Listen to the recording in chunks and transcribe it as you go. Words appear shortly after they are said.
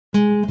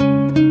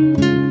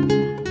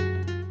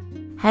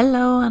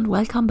Hello and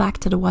welcome back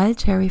to the Wild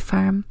Cherry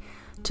Farm.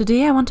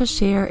 Today I want to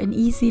share an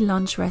easy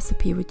lunch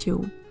recipe with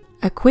you.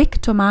 A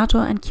quick tomato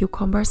and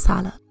cucumber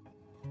salad.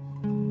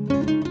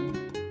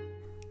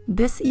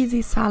 This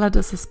easy salad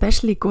is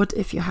especially good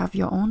if you have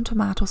your own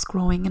tomatoes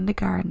growing in the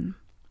garden.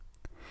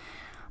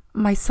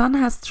 My son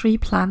has 3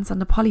 plants in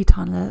the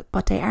polytunnel,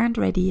 but they aren't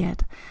ready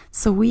yet,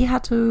 so we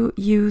had to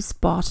use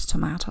bought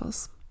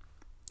tomatoes.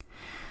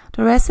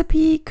 The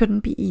recipe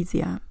couldn't be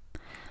easier.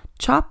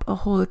 Chop a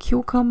whole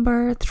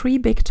cucumber, 3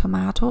 big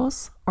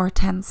tomatoes or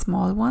 10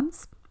 small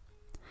ones,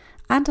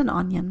 and an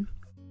onion.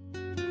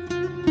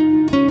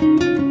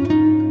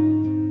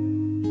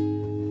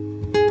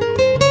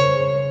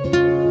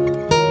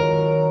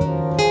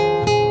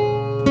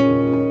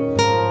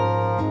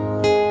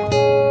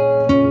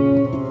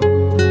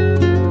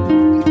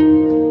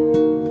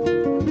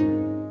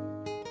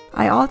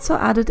 I also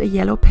added a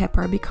yellow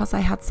pepper because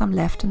I had some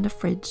left in the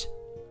fridge.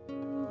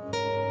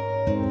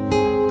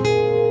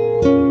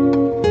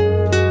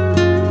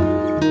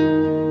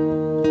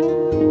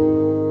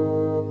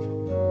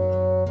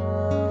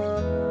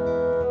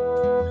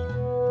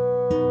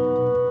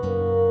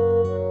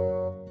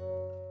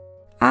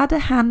 Add a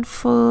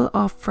handful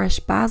of fresh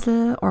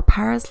basil or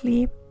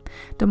parsley,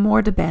 the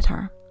more the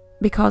better,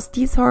 because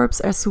these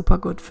herbs are super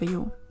good for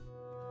you.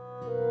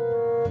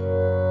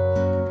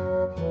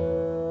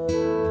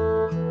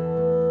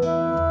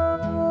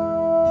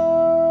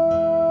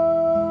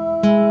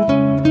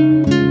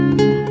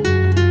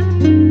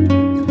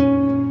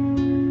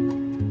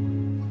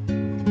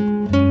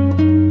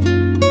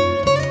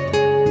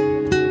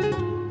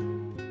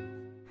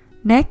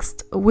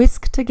 Next,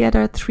 whisk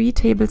together 3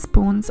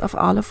 tablespoons of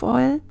olive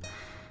oil,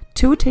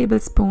 2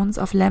 tablespoons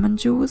of lemon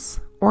juice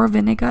or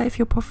vinegar if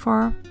you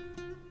prefer,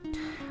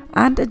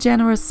 and a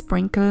generous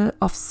sprinkle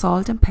of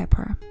salt and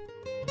pepper.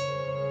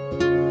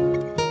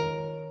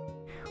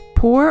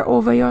 Pour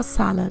over your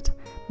salad,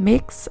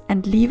 mix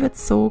and leave it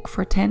soak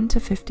for 10 to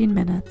 15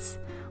 minutes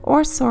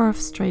or serve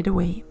straight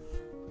away.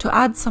 To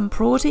add some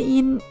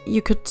protein,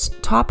 you could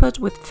top it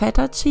with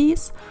feta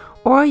cheese,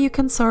 or you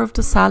can serve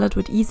the salad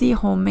with easy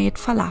homemade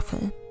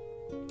falafel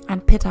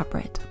and pita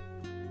bread.